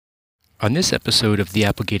On this episode of the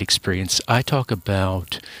Applegate Experience, I talk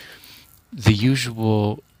about the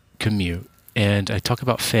usual commute, and I talk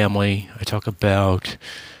about family. I talk about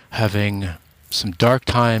having some dark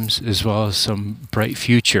times as well as some bright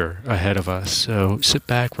future ahead of us. So sit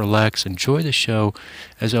back, relax, enjoy the show.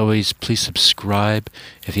 As always, please subscribe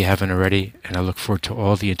if you haven't already, and I look forward to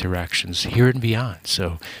all the interactions here and beyond.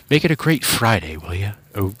 So make it a great Friday, will you?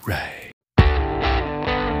 All right.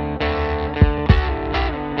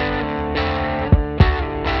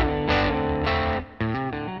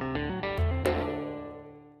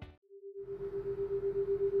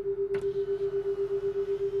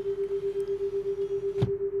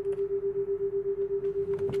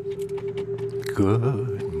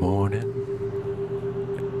 Good morning.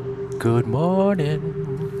 Good morning.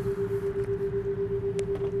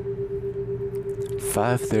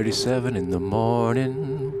 5:37 in the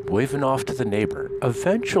morning, waving off to the neighbor.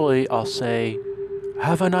 Eventually, I'll say,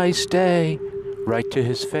 "Have a nice day," right to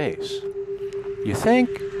his face. You think?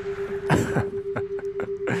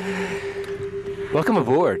 Welcome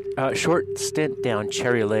aboard. Short stint down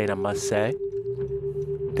Cherry Lane, I must say.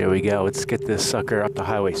 There we go. Let's get this sucker up to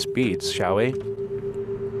highway speeds, shall we?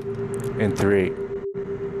 In 3,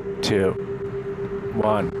 2,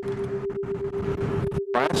 1.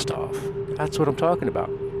 Blast off. That's what I'm talking about.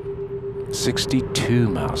 62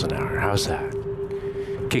 miles an hour. How's that?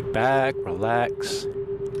 Kick back, relax.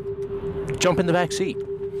 Jump in the back seat.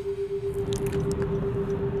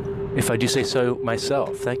 If I do say so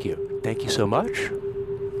myself. Thank you. Thank you so much.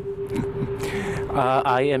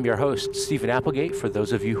 I am your host, Stephen Applegate. For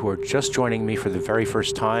those of you who are just joining me for the very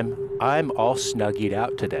first time, I'm all snuggied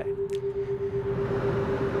out today.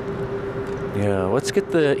 Yeah, let's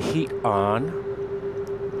get the heat on.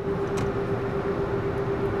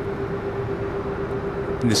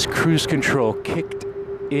 And this cruise control kicked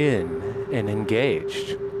in and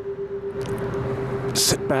engaged.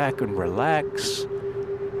 Sit back and relax.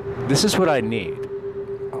 This is what I need.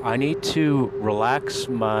 I need to relax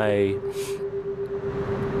my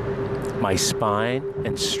spine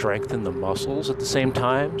and strengthen the muscles at the same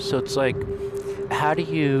time. So it's like, how do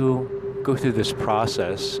you go through this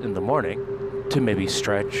process in the morning to maybe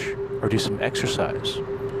stretch or do some exercise?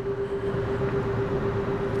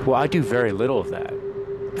 Well, I do very little of that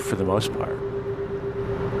for the most part.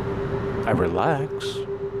 I relax.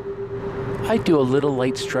 I do a little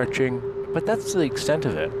light stretching, but that's the extent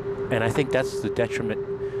of it. And I think that's the detriment,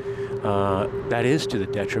 that is to the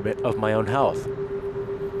detriment of my own health.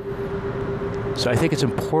 So I think it's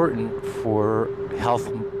important for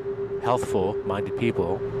healthful-minded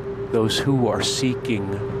people, those who are seeking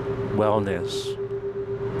wellness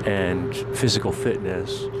and physical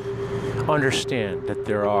fitness, understand that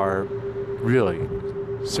there are really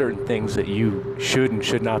certain things that you should and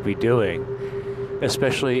should not be doing,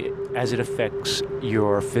 especially as it affects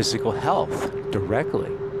your physical health directly.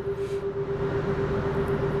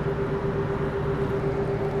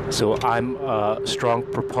 So I'm a strong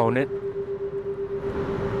proponent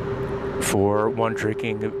for one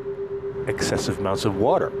drinking excessive amounts of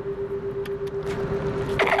water.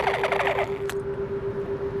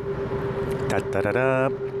 Da-da-da-da.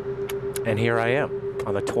 And here I am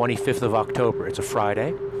on the 25th of October. It's a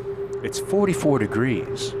Friday. It's 44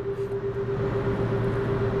 degrees.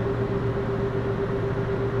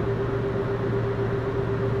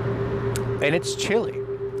 And it's chilly.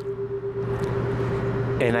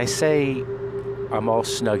 And I say I'm all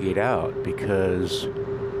snuggied out because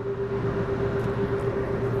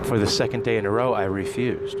for the second day in a row, I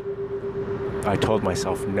refused. I told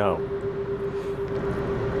myself no.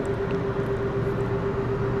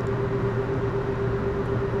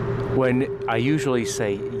 When I usually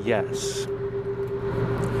say yes,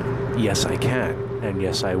 yes I can, and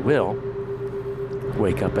yes I will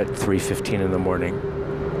wake up at 3:15 in the morning.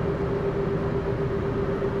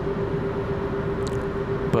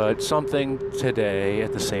 But something today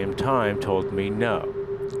at the same time told me no.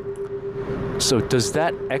 So does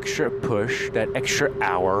that extra push, that extra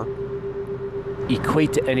hour,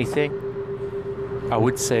 equate to anything? I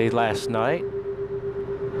would say last night,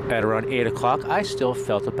 at around 8 o'clock, I still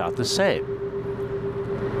felt about the same.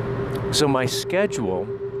 So my schedule,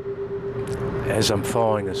 as I'm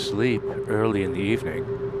falling asleep early in the evening,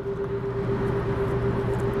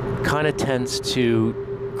 kind of tends to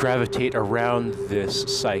gravitate around this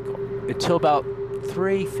cycle until about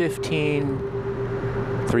 3:15,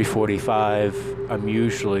 3:45, I'm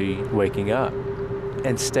usually waking up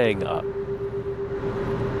and staying up.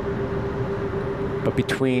 But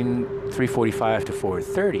between 3:45 to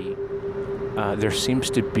 4:30, there seems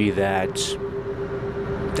to be that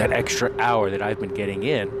extra hour that I've been getting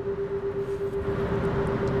in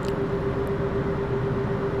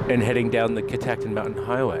and heading down the Catoctin Mountain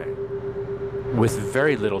Highway with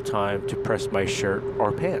very little time to press my shirt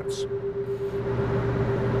or pants,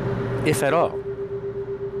 if at all,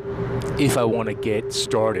 if I want to get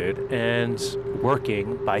started and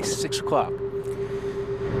working by 6 o'clock.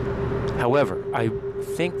 However, I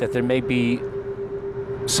think that there may be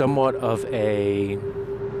somewhat of a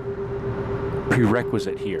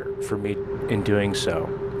prerequisite here for me in doing so,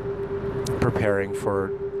 preparing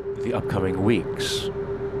for the upcoming weeks.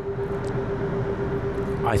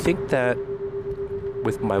 I think that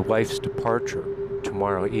with my wife's departure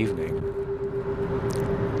tomorrow evening,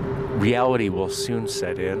 reality will soon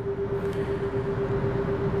set in,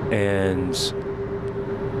 and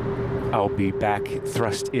I'll be back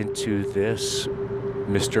thrust into this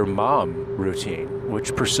Mr. Mom routine,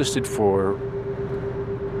 which persisted for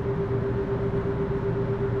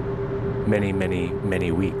many, many,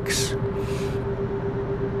 many weeks.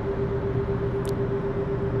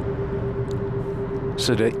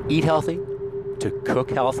 So to eat healthy, to cook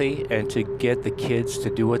healthy, and to get the kids to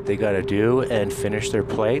do what they gotta do and finish their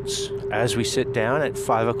plates as we sit down at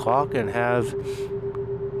 5 o'clock and have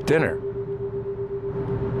dinner.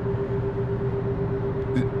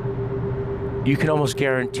 You can almost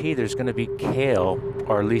guarantee there's gonna be kale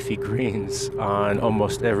or leafy greens on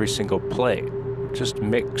almost every single plate. Just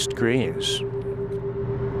mixed greens.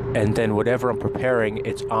 And then whatever I'm preparing,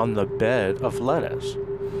 it's on the bed of lettuce.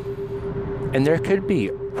 And there could be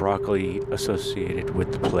broccoli associated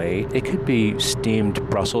with the plate. It could be steamed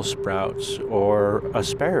Brussels sprouts or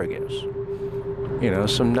asparagus. You know,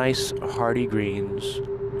 some nice hearty greens.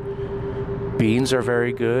 Beans are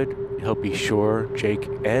very good. He'll be sure, Jake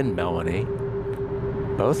and Melanie,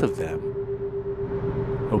 both of them,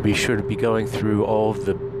 will be sure to be going through all of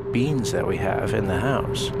the beans that we have in the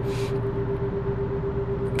house.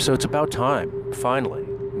 So it's about time, finally.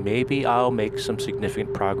 Maybe I'll make some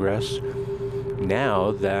significant progress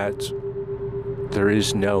now that there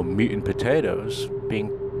is no meat and potatoes being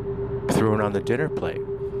thrown on the dinner plate.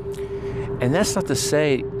 And that's not to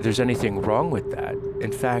say there's anything wrong with that.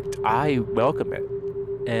 In fact, I welcome it.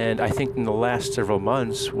 And I think in the last several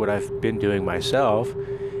months, what I've been doing myself,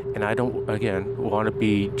 and I don't, again, want to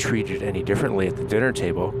be treated any differently at the dinner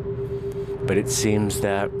table, but it seems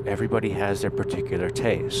that everybody has their particular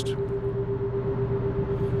taste.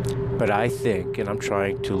 But I think, and I'm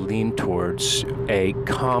trying to lean towards a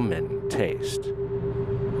common taste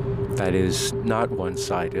that is not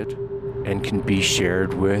one-sided and can be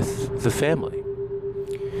shared with the family.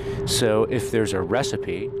 So if there's a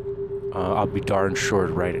recipe, I'll be darn sure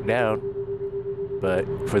to write it down. But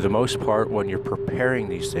for the most part, when you're preparing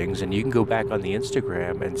these things, and you can go back on the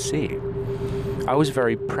Instagram and see, I was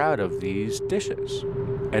very proud of these dishes.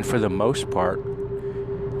 And for the most part,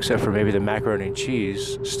 except for maybe the macaroni and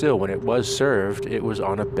cheese, still, when it was served, it was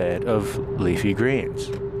on a bed of leafy greens.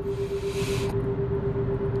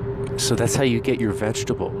 So that's how you get your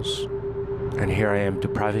vegetables. And here I am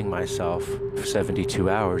depriving myself of 72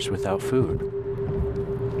 hours without food.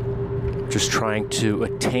 Just trying to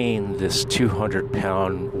attain this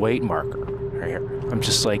 200-pound weight marker right here. I'm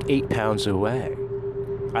just like 8 pounds away.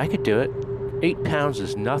 I could do it. 8 pounds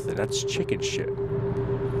is nothing. That's chicken shit.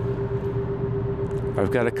 I've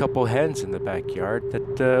got a couple hens in the backyard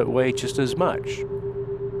that weigh just as much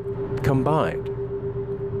combined.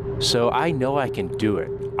 So I know I can do it.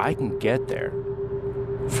 I can get there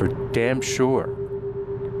for damn sure.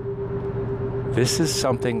 This is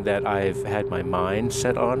something that I've had my mind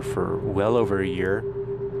set on for well over a year,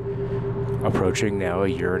 approaching now a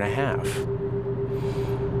year and a half.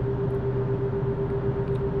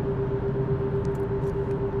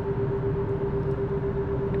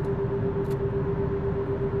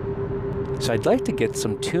 So I'd like to get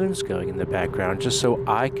some tunes going in the background just so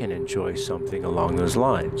I can enjoy something along those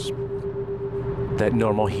lines that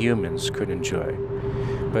normal humans could enjoy.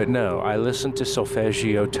 But no, I listen to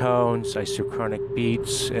solfeggio tones, isochronic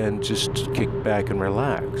beats, and just kick back and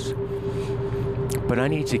relax. But I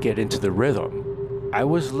need to get into the rhythm. I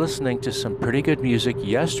was listening to some pretty good music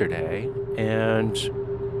yesterday, and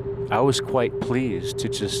I was quite pleased to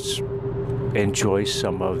just enjoy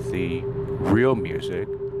some of the real music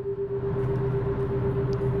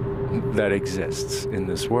that exists in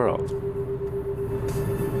this world.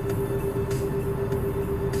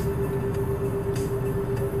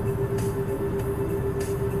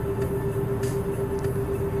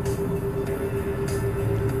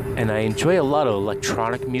 And I enjoy a lot of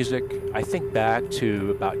electronic music. I think back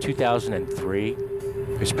to about 2003.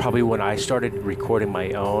 It's probably when I started recording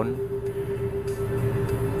my own.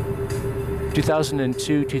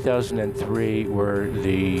 2002, 2003 were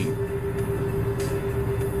the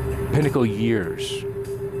pinnacle years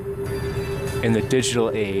in the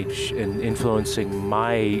digital age and influencing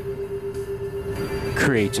my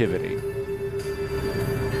creativity.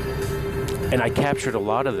 And I captured a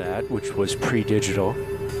lot of that, which was pre-digital.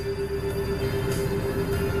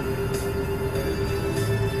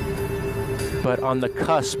 But on the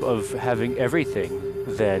cusp of having everything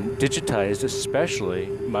then digitized, especially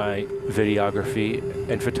my videography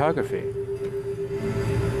and photography.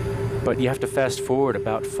 But you have to fast forward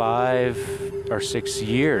about 5 or 6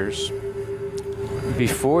 years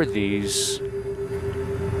before these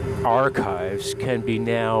archives can be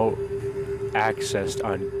now accessed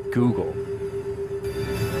on Google.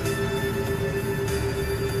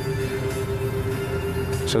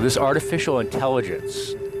 So this artificial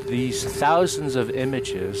intelligence, these thousands of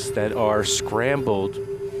images that are scrambled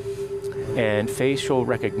and facial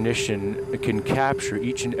recognition can capture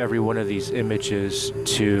each and every one of these images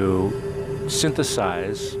to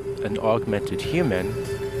synthesize an augmented human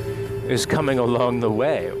is coming along the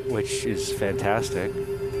way, which is fantastic.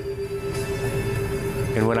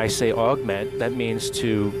 And when I say augment, that means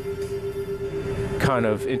to kind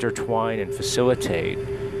of intertwine and facilitate,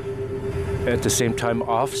 at the same time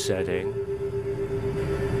offsetting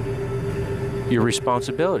your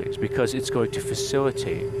responsibilities, because it's going to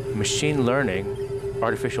facilitate. Machine learning,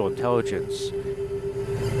 artificial intelligence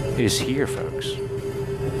is here, folks.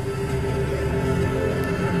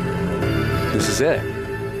 This is it.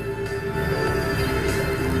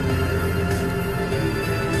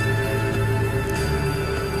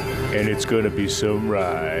 And it's going to be some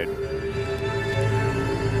ride.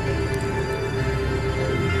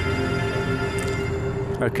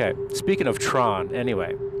 Okay, speaking of Tron,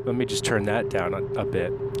 anyway, let me just turn that down a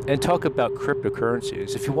bit and talk about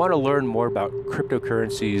cryptocurrencies. If you want to learn more about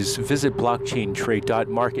cryptocurrencies, visit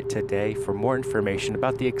blockchaintrade.market today for more information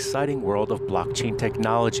about the exciting world of blockchain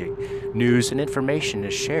technology. News and information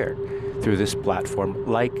is shared through this platform,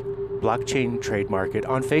 like Blockchain Trade Market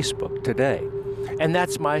on Facebook today. And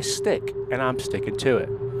that's my stick, and I'm sticking to it.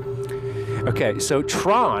 Okay, so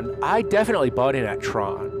Tron, I definitely bought in at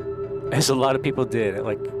Tron, as a lot of people did, at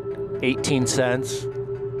like 18 cents,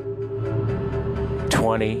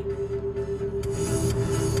 20.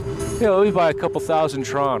 You know, let me buy a couple thousand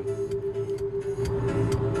Tron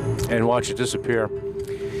and watch it disappear.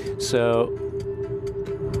 So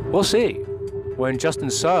we'll see when Justin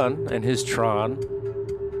Sun and his Tron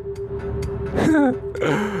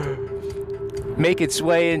make its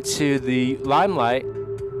way into the limelight,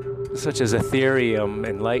 such as Ethereum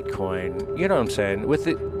and Litecoin, you know what I'm saying, with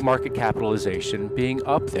the market capitalization being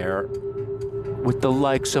up there with the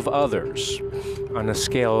likes of others. On a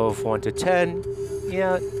scale of 1 to 10,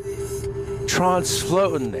 yeah, Tron's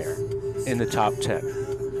floating there in the top 10,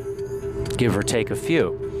 give or take a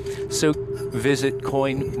few. So visit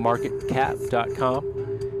coinmarketcap.com,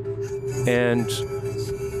 and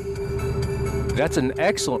that's an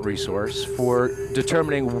excellent resource for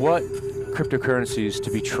determining what cryptocurrencies to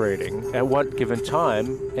be trading at what given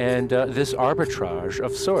time, and this arbitrage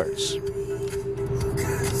of sorts.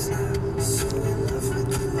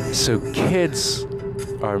 So kids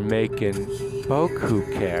are making boku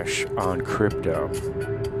cash on crypto.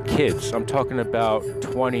 Kids, I'm talking about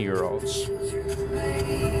 20-year-olds.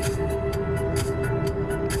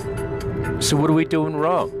 So what are we doing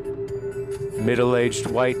wrong? Middle-aged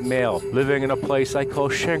white male living in a place I call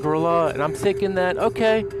Shangri-La, and I'm thinking that,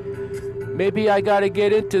 okay, maybe I gotta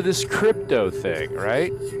get into this crypto thing,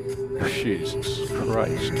 right? Jesus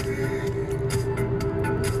Christ.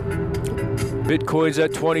 Bitcoin's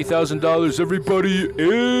at $20,000, everybody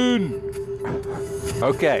in!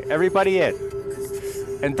 Okay, everybody in.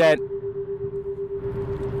 And then,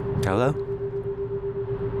 hello?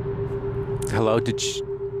 Hello, did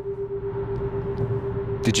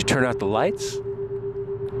you turn out the lights?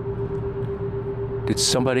 Did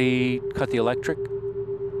somebody cut the electric?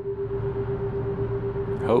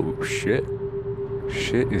 Oh, shit.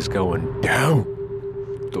 Shit is going down.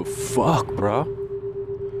 The fuck, bro?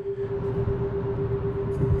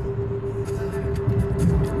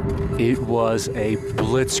 It was a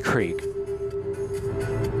blitzkrieg.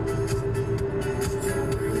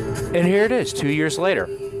 And here it is, 2 years later,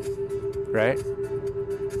 right?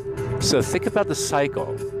 So think about the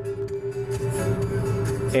cycle.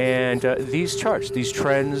 And these charts, these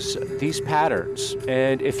trends, these patterns.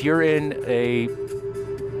 And if you're in a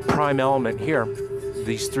prime element here,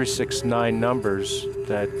 these 369 numbers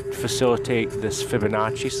that facilitate this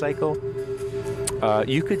Fibonacci cycle,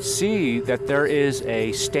 you could see that there is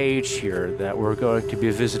a stage here that we're going to be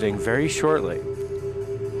visiting very shortly.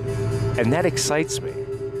 And that excites me.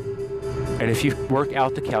 And if you work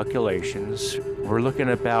out the calculations, We're looking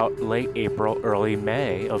about late April, early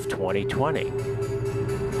May of 2020.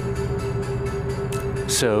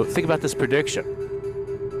 So think about this prediction.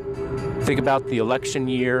 Think about the election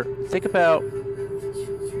year. Think about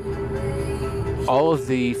all of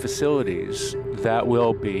the facilities that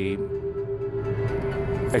will be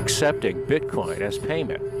accepting Bitcoin as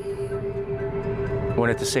payment, when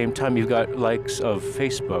at the same time you've got likes of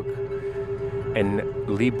Facebook and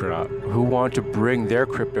Libra who want to bring their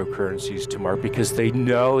cryptocurrencies to market because they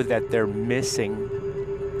know that they're missing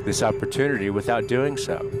this opportunity without doing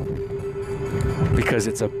so, because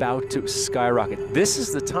it's about to skyrocket. This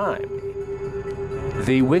is the time.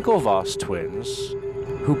 The Winklevoss twins,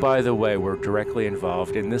 who, by the way, were directly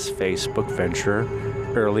involved in this Facebook venture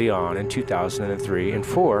early on in 2003 and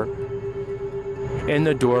 4, in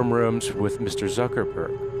the dorm rooms with Mr.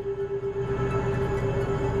 Zuckerberg,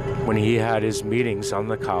 when he had his meetings on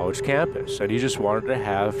the college campus, and he just wanted to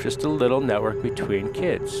have just a little network between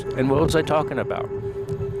kids. And what was I talking about?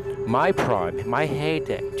 My prime, my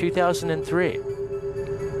heyday, 2003.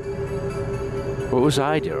 What was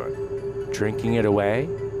I doing? Drinking it away?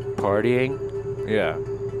 Partying? Yeah.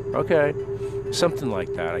 Okay. Something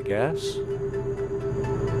like that, I guess.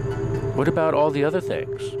 What about all the other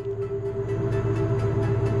things?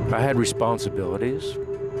 I had responsibilities.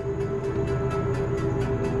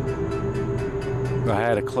 I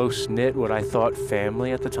had a close-knit, what I thought,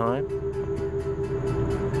 family at the time,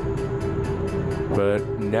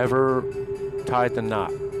 but never tied the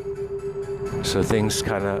knot. So things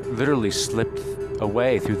kind of literally slipped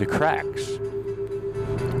away through the cracks,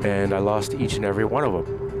 and I lost each and every one of them.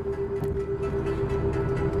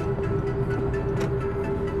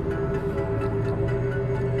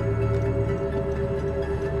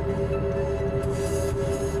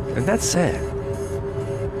 And that's sad.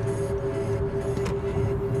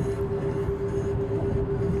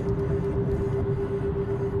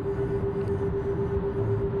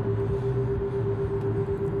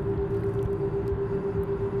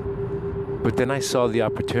 But then I saw the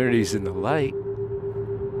opportunities in the light,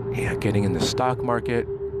 getting in the stock market,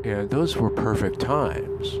 those were perfect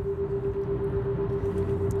times.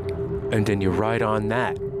 And then you ride on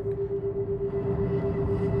that.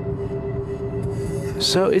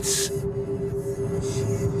 So it's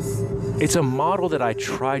a model that I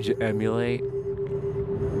tried to emulate,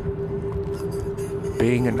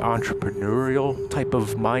 being an entrepreneurial type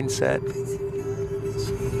of mindset,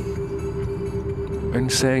 and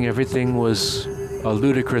saying everything was a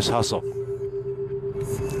ludicrous hustle.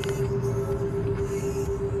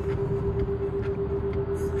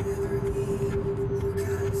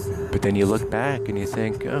 But then you look back and you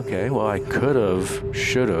think, okay, well, I could have,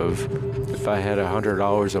 should have. If I had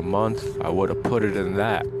 $100 a month, I would have put it in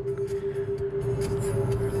that.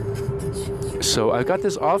 So I got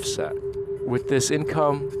this offset with this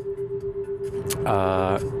income,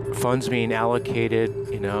 funds being allocated,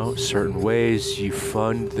 certain ways you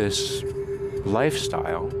fund this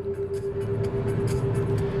lifestyle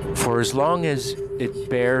for as long as it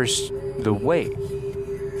bears the weight.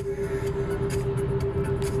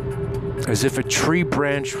 As if a tree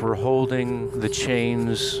branch were holding the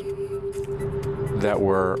chains that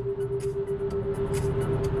were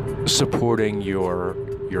supporting your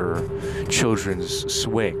children's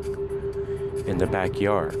swing in the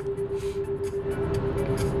backyard.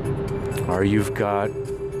 Or you've got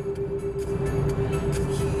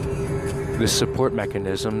this support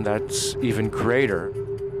mechanism that's even greater,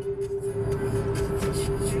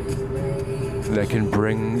 that can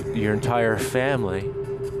bring your entire family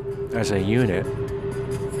as a unit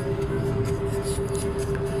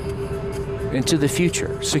into the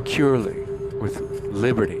future securely with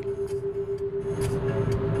liberty.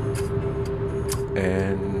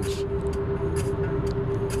 And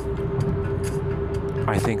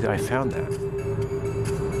I think that I found that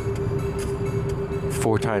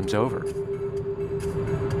 4 times over.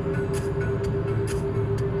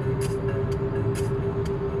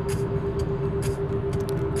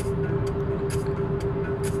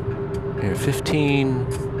 You know,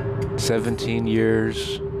 15, 17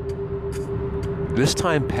 years. This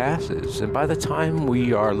time passes, and by the time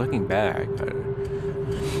we are looking back,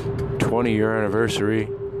 20-year anniversary,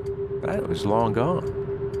 that was long gone.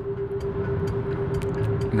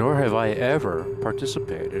 Nor have I ever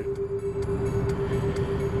participated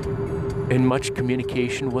in much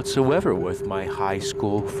communication whatsoever with my high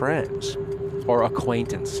school friends, or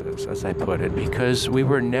acquaintances, as I put it, because we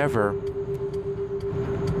were never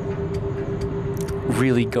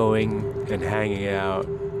really going and hanging out,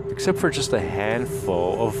 except for just a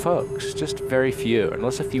handful of folks, just very few,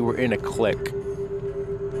 unless if you were in a clique.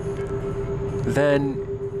 Then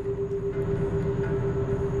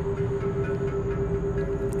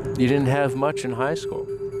You didn't have much in high school.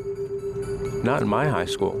 Not in my high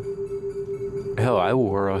school. Hell, I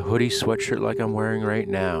wore a hoodie sweatshirt like I'm wearing right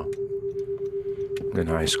now in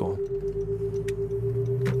high school.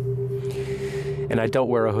 And I don't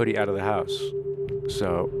wear a hoodie out of the house.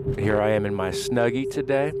 So here I am in my Snuggie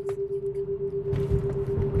today.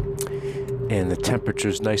 And the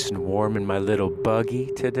temperature's nice and warm in my little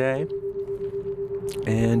buggy today.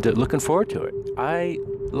 And looking forward to it. I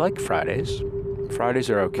like Fridays. Fridays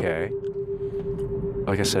are okay.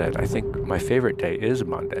 Like I said, I think my favorite day is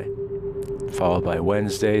Monday, followed by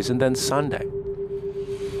Wednesdays and then Sunday.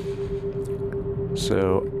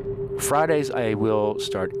 So Fridays I will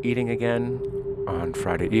start eating again on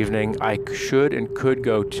Friday evening. I should and could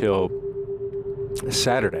go till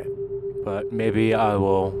Saturday, but maybe I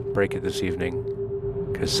will break it this evening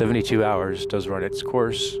because 72 hours does run its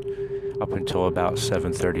course up until about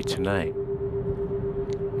 7:30 tonight.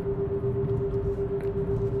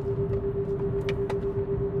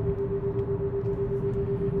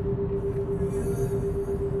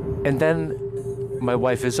 And then my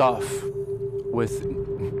wife is off with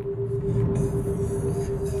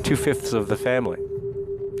 2/5 of the family.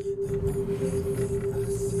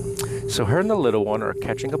 So her and the little one are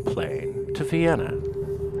catching a plane to Vienna.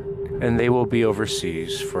 And they will be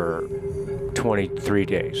overseas for 23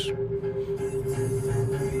 days.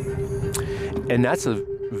 And that's a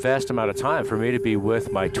vast amount of time for me to be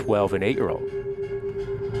with my 12 and 8-year-old.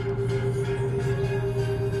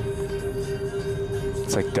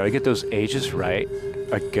 It's like, did I get those ages right?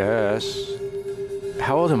 I guess.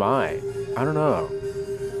 How old am I? I don't know.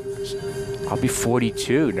 I'll be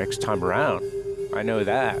 42 next time around. I know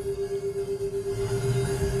that.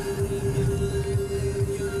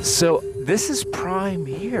 So this is prime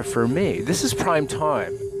year for me. This is prime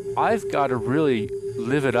time. I've got to really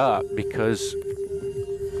live it up because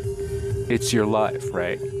it's your life,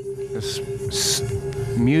 right? This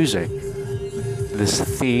music, this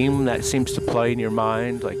theme that seems to play in your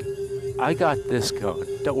mind, like, I got this going.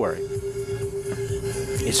 Don't worry.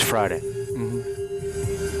 It's Friday.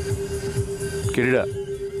 Get it up.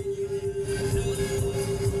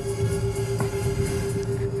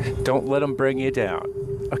 Don't let them bring you down.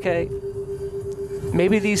 Okay?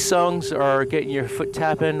 Maybe these songs are getting your foot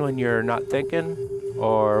tapping when you're not thinking,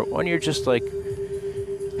 or when you're just like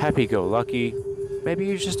happy-go-lucky. Maybe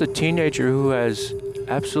you're just a teenager who has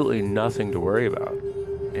absolutely nothing to worry about,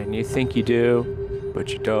 and you think you do,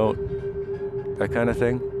 but you don't. That kind of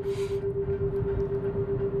thing.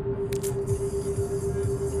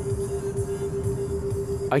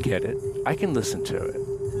 I get it. I can listen to it.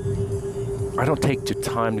 I don't take the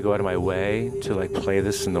time to go out of my way to like play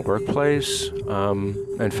this in the workplace.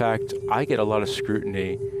 In fact, I get a lot of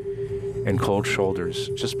scrutiny and cold shoulders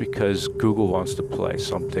just because Google wants to play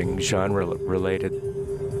something genre related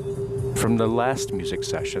from the last music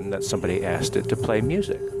session that somebody asked it to play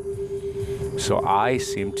music. So I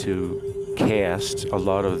seem to cast a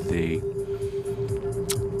lot of the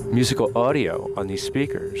musical audio on these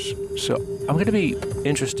speakers. So I'm going to be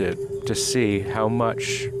interested to see how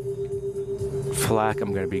much flack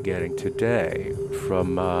I'm going to be getting today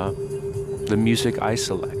from the music I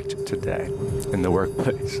select today in the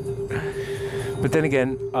workplace. But then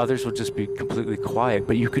again, others will just be completely quiet,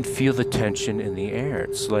 but you can feel the tension in the air.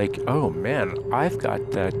 It's like, oh man, I've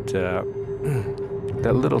got that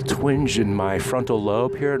that little twinge in my frontal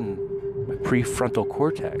lobe here in my prefrontal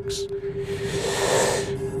cortex.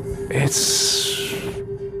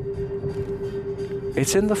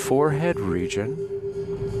 It's in the forehead region,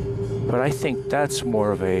 but I think that's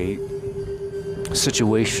more of a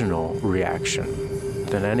situational reaction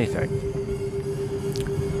than anything.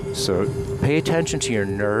 So pay attention to your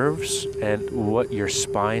nerves and what your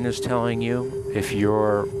spine is telling you. If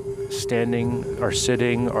you're standing or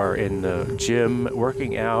sitting or in the gym,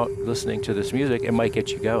 working out, listening to this music, it might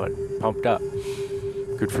get you going, pumped up.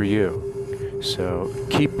 Good for you. So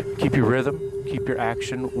keep your rhythm, keep your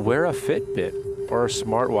action. Wear a Fitbit or a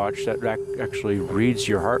smartwatch that actually reads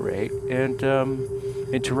your heart rate and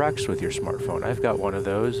interacts with your smartphone. I've got one of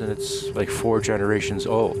those, and it's like 4 generations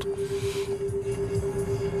old.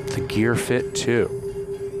 The Gear Fit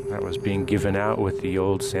 2. That was being given out with the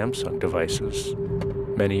old Samsung devices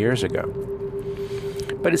many years ago.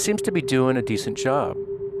 But it seems to be doing a decent job.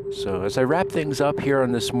 So as I wrap things up here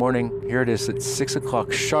on this morning, here it is at 6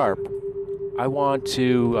 o'clock sharp, I want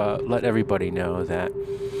to let everybody know that,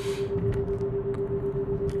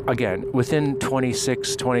 again, within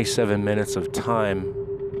 26, 27 minutes of time,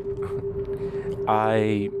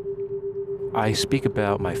 I speak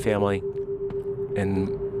about my family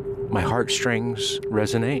and my heartstrings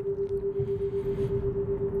resonate.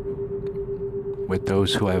 with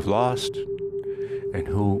those who I've lost and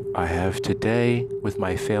who I have today with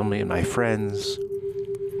my family and my friends.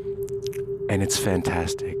 And it's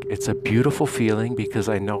fantastic. It's a beautiful feeling because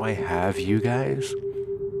I know I have you guys.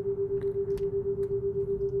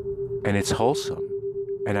 And it's wholesome.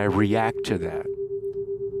 And I react to that.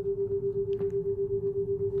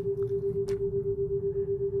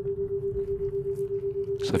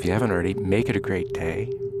 So if you haven't already, make it a great day.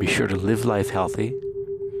 Be sure to live life healthy.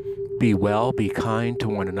 Be well, be kind to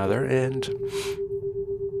one another, and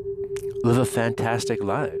live a fantastic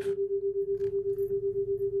life.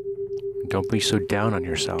 Don't be so down on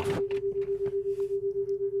yourself.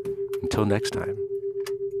 Until next time.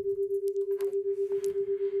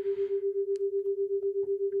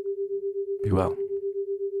 Be well.